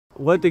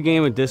what the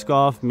game of disc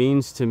golf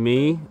means to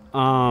me,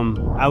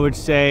 I would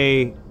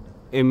say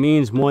it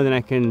means more than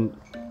I can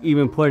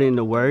even put it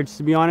into words,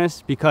 to be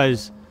honest,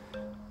 because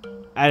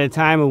at a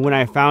time of when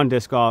I found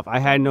disc golf, I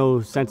had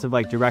no sense of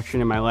like direction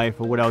in my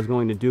life or what I was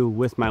going to do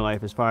with my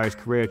life as far as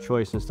career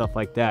choice and stuff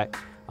like that.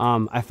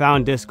 I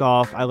found disc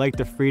golf, I liked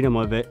the freedom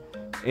of it,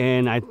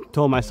 and I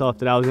told myself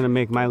that I was gonna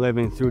make my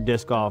living through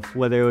disc golf,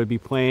 whether it would be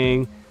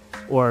playing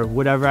or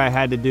whatever I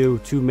had to do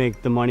to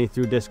make the money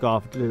through disc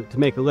golf to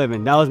make a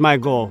living. That was my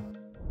goal.